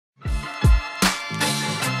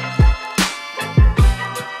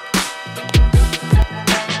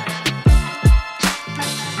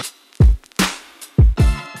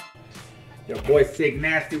boy Sick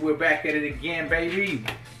Nasty, we're back at it again, baby.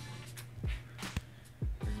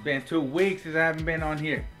 It's been 2 weeks since I haven't been on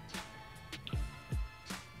here.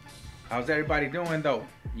 How's everybody doing though?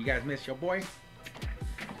 You guys miss your boy?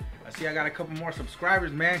 I see I got a couple more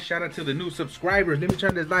subscribers, man. Shout out to the new subscribers. Let me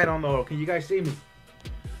turn this light on though. Can you guys see me?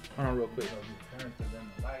 Hold on real quick. Turn to them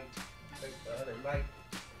the light, fix the other light,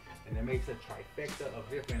 and it makes a trifecta of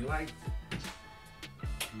different lights.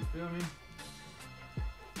 You feel me?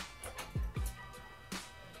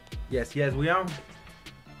 Yes, we on.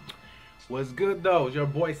 What's good though? It's your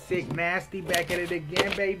boy Sick Nasty back at it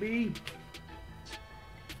again, baby.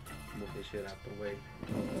 Move this shit out the way.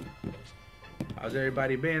 How's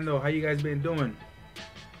everybody been though? How you guys been doing?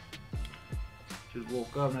 Just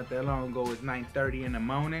woke up not that long ago. It's 9:30 in the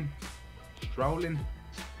morning. Strolling.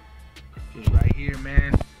 Just right here,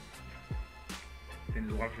 man. Then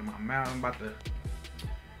just washing my mouth. I'm about to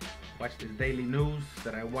watch this daily news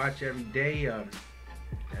that I watch every day.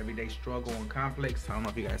 Everyday struggle and conflicts. I don't know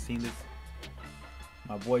if you guys seen this.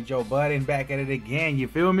 My boy Joe Budden back at it again. You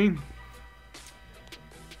feel me?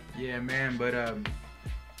 Yeah, man. But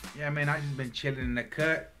yeah, man. I just been chilling in the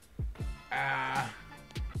cut. I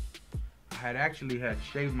had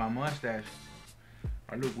shaved my mustache.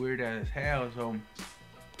 I look weird as hell, so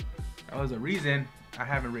that was the reason I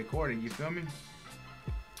haven't recorded. You feel me?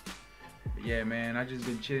 Yeah, man, I just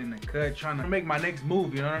been chilling in the cut, trying to make my next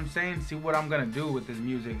move, you know what I'm saying? See what I'm gonna do with this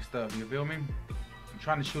music stuff, you feel me? I'm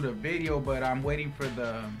trying to shoot a video, but I'm waiting for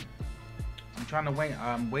the,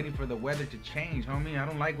 I'm waiting for the weather to change, homie. I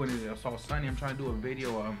don't like when it's all sunny. I'm trying to do a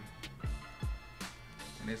video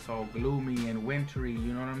when it's all gloomy and wintry,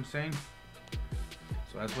 you know what I'm saying?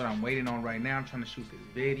 So that's what I'm waiting on right now. I'm trying to shoot this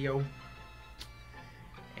video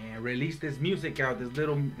and release this music out, this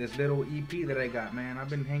little EP that I got, man. I've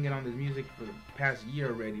been hanging on this music for the past year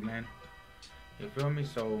already, man. You feel me?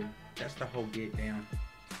 So that's the whole get down.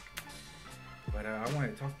 But I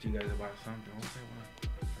wanted to talk to you guys about something. What was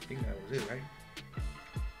I think that was it, right?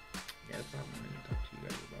 Yeah, that's what I wanted to talk to you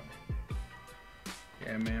guys about.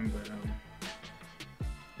 Yeah, man. But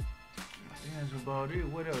I think that's about it.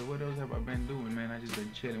 What else have I been doing, man? I just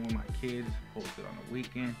been chilling with my kids. Posted on the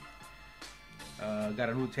weekend. Got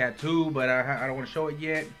a new tattoo, but I don't want to show it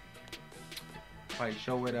yet. Probably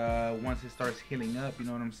show it once it starts healing up, you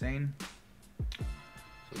know what I'm saying?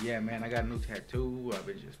 So yeah, man, I got a new tattoo. I've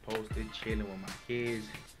been just posted, chilling with my kids.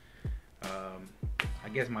 I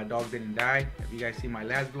guess my dog didn't die. If you guys see my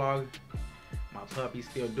last vlog, my puppy's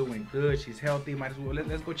still doing good. She's healthy. Might as well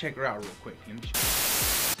let's go check her out real quick. Let me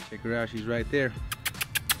check her out. She's right there.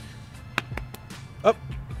 Up.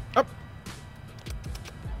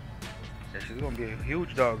 She's gonna be a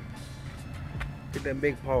huge dog. Get them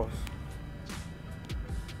big paws.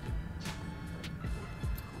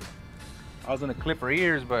 I was gonna clip her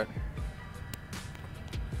ears, but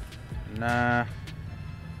nah.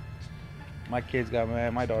 My kids got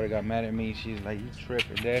mad. My daughter got mad at me. She's like, "You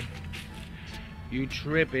tripping, Dad? You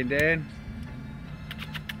tripping, Dad?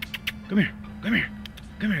 Come here,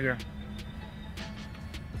 girl."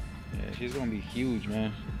 Yeah, she's gonna be huge,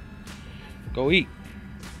 man. Go eat.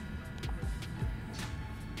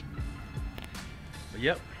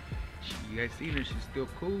 Yep, you guys seen her, she's still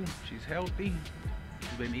cool, she's healthy,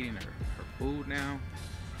 she's been eating her food now.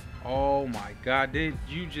 Oh my God, did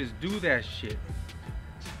you just do that shit?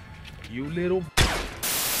 You little.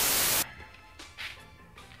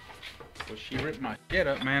 Well, she ripped my shit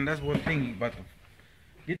up, man. That's one thing about the.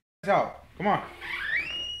 Get this out, come on.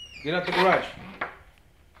 Get out the garage.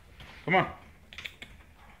 Come on.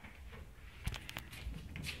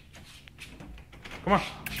 Come on,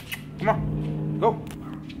 come on. Go!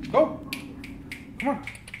 Go! Come on!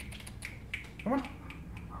 Come on!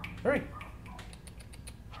 Hurry!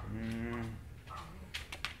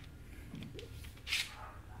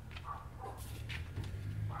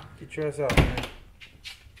 Get your ass out, man.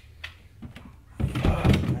 Oh,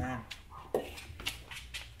 man.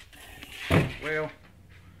 Well,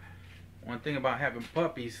 one thing about having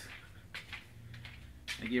puppies,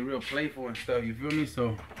 they get real playful and stuff, you feel me?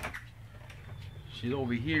 So she's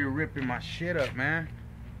over here ripping my shit up, man.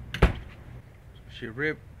 She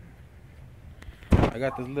ripped. I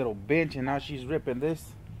got this little bench and now she's ripping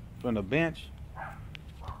this from the bench.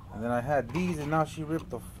 And then I had these and now she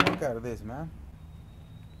ripped the fuck out of this, man.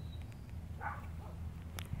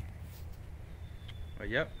 But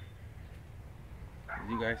yep.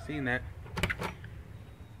 You guys seen that.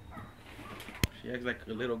 She acts like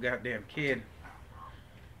a little goddamn kid.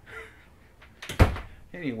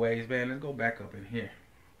 Anyways, man, let's go back up in here.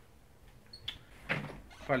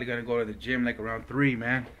 Probably gonna go to the gym like around 3,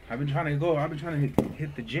 man. I've been trying to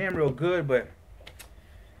hit the gym real good, but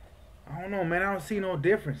I don't know, man. I don't see no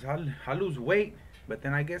difference. I lose weight, but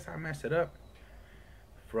then I guess I mess it up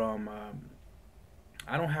from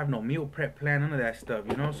I don't have no meal prep plan, none of that stuff,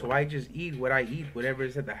 you know. So I just eat what I eat, whatever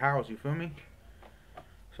is at the house. You feel me?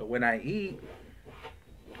 So when I eat,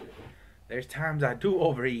 there's times I do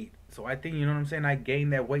overeat. So I think, you know what I'm saying, I gain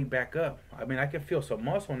that weight back up. I mean, I can feel some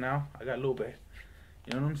muscle now. I got a little bit,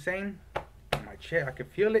 you know what I'm saying? On my chest, I can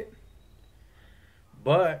feel it.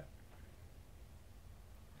 But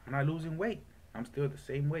I'm not losing weight. I'm still the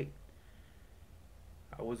same weight.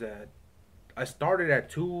 I started at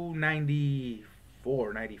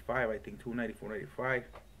 294, 95, I think, 294, 95.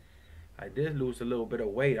 I did lose a little bit of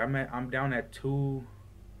weight. I'm down at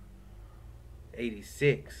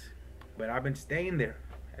 286. But I've been staying there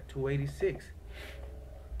at 286.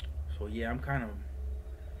 So yeah, I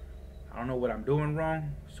don't know what I'm doing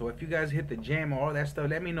wrong. So if you guys hit the gym or all that stuff,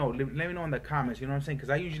 let me know. Let me know in the comments, you know what I'm saying? Because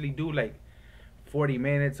I usually do like 40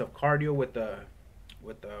 minutes of cardio with the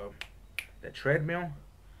treadmill.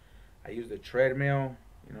 I use the treadmill,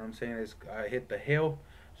 you know what I'm saying? I hit the hill,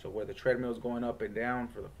 so where the treadmill is going up and down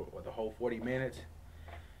for the whole 40 minutes.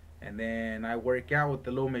 And then I work out with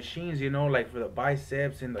the little machines, you know, like for the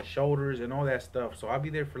biceps and the shoulders and all that stuff. So I'll be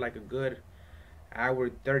there for like a good hour,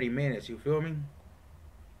 30 minutes, you feel me?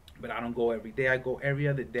 But I don't go every day. I go every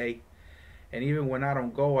other day. And even when I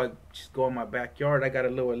don't go, I just go in my backyard. I got a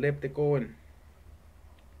little elliptical and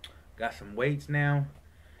got some weights now.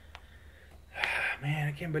 Man,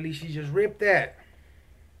 I can't believe she just ripped that.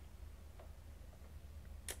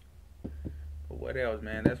 But what else,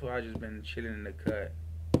 man? That's why I just been chilling in the cut.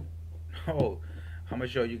 Oh, I'm gonna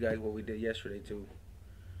show you guys what we did yesterday too.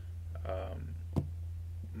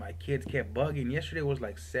 My kids kept bugging. Yesterday was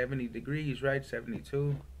like 70 degrees, right?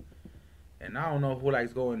 72. And I don't know who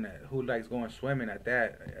likes going swimming at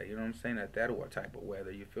that. You know what I'm saying? At that what type of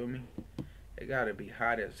weather? You feel me? It gotta be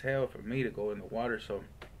hot as hell for me to go in the water. So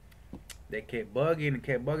they kept bugging and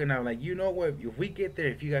kept bugging. I was like, you know what? If we get there,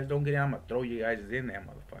 if you guys don't get in, I'm gonna throw you guys in there,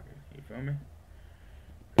 motherfucker. You feel me?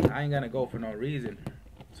 I ain't gonna go for no reason.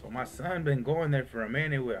 So my son been going there for a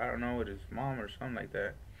minute with, I don't know, with his mom or something like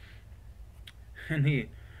that. And we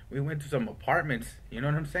went to some apartments. You know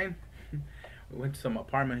what I'm saying? We went to some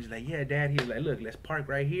apartments. He's like, yeah, Dad. He's like, look, let's park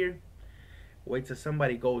right here. Wait till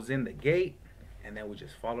somebody goes in the gate, and then we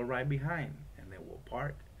just follow right behind, and then we'll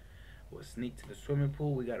park. We'll sneak to the swimming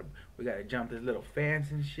pool. We gotta jump this little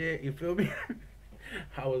fence and shit. You feel me?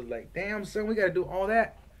 I was like, damn, son, we gotta do all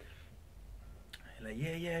that. Like,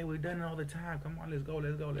 yeah, we've done it all the time. Come on, let's go.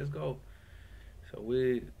 So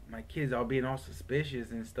my kids all being all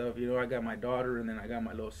suspicious and stuff. You know, I got my daughter, and then I got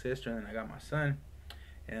my little sister, and then I got my son.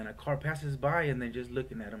 And then a car passes by, and they're just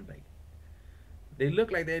looking at them like, they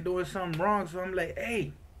look like they're doing something wrong. So I'm like,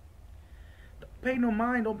 hey, don't pay no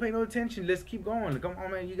mind, don't pay no attention. Let's keep going. Come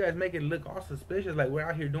on, man, you guys make it look all suspicious, like we're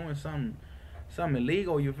out here doing something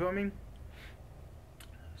illegal. You feel me?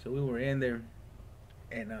 So we were in there,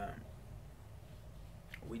 and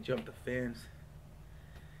we jumped the fence,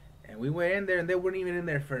 and we went in there, and they weren't even in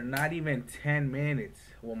there for not even 10 minutes.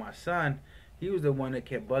 Well, my son, he was the one that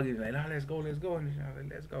kept bugging, like, oh, let's go. And I was like,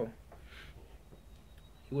 let's go.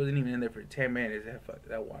 He wasn't even in there for 10 minutes.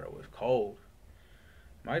 That water was cold.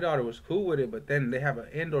 My daughter was cool with it, but then they have an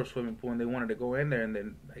indoor swimming pool, and they wanted to go in there, and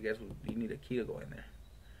then I guess you need a key to go in there.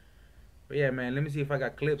 But yeah, man, let me see if I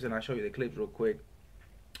got clips, and I'll show you the clips real quick.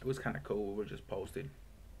 It was kind of cool. We were just posted.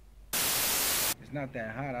 It's not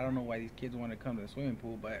that hot. I don't know why these kids want to come to the swimming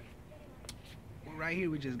pool, but we're right here.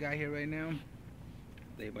 We just got here right now.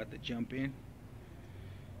 They about to jump in.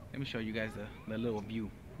 Let me show you guys the little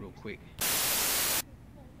view real quick.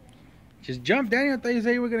 Just jump, Daniel. I thought you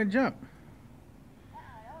said you were going to jump.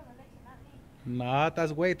 No,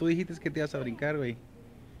 estás güey. Tú dijiste que te ibas a brincar, güey.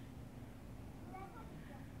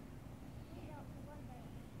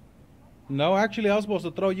 No, actually, I was supposed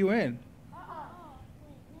to throw you in.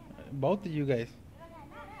 Both of you guys.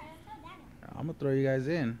 I'm going to throw you guys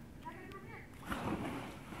in.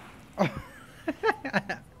 Oh.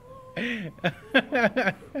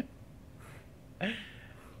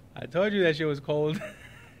 I told you that shit was cold.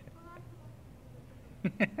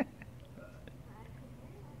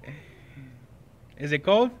 Is it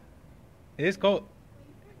cold? It is cold.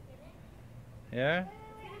 Yeah?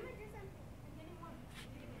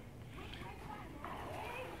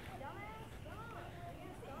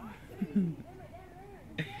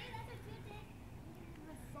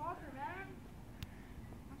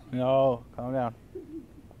 No, calm down.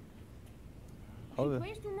 Hold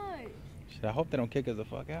it. Shit, I hope they don't kick us the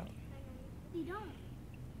fuck out. They don't.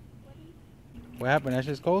 What happened? That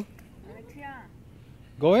shit's cold? Yeah.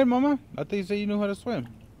 Go ahead, Mama. I thought you said you knew how to swim.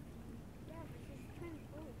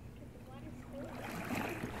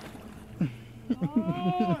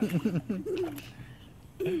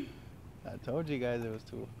 I told you guys it was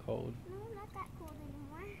too cold. No, not that cold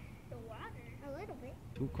anymore. The water. A little bit.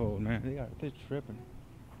 Too cold, man. They're tripping.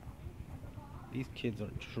 These kids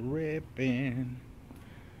are tripping.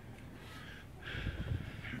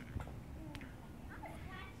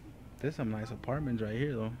 There's some nice apartments right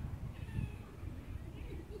here, though.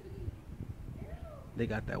 They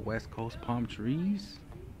got that West Coast palm trees.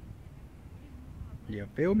 You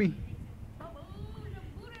feel me?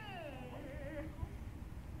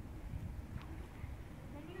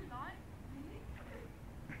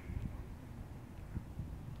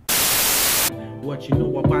 What you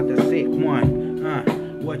know about the sick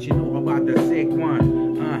one? What you know about the sick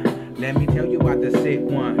one? Let me tell you about the sick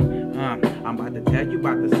one. I'm about to tell you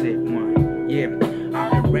about the sick one. Yeah,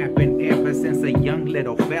 I've been rapping ever since a young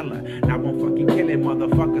little fella. Now I'm fucking killing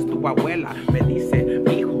motherfuckers. Tu abuela me dice,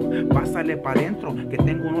 hijo, pásale pa' dentro, que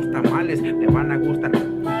tengo unos tamales, te van a gustar.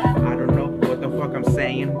 I don't know what the fuck I'm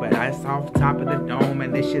saying, but it's off top of the dome,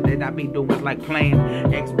 and this shit that I be doing is like playing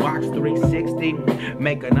Xbox 360.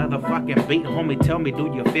 Make another fucking beat, homie. Tell me,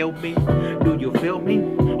 do you feel me? Do you feel me?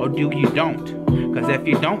 Or do you don't? Cause if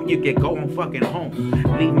you don't, you can go on fucking home.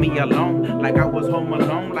 Leave me alone, like I was home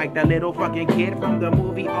alone, like that little fucking kid from the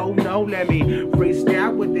movie. Oh no, let me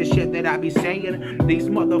freestyle with this shit that I be saying. These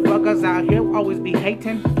motherfuckers out here always be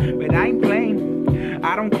hating, but I ain't playing,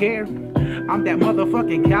 I don't care. I'm that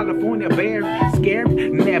motherfucking California bear. Scared?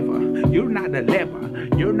 Never. You're not a lever.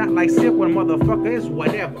 You're not like sick one, motherfucker. It's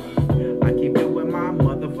whatever. I keep doing my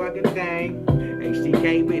motherfucking thing.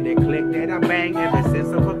 HTK with the click that I bang ever since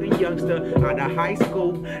a fucking youngster out of high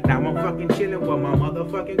school. Now I'm fucking chilling with my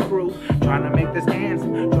motherfucking crew, trying to make this dance,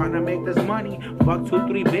 trying to make this money. Fuck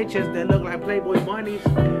 2-3 bitches that look like Playboy bunnies,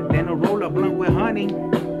 then a roll a blunt with honey.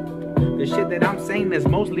 The shit that I'm saying is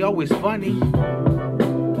mostly always funny.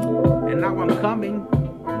 And now I'm coming,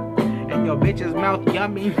 and your bitch's mouth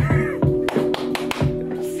yummy.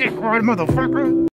 Sick word, motherfucker.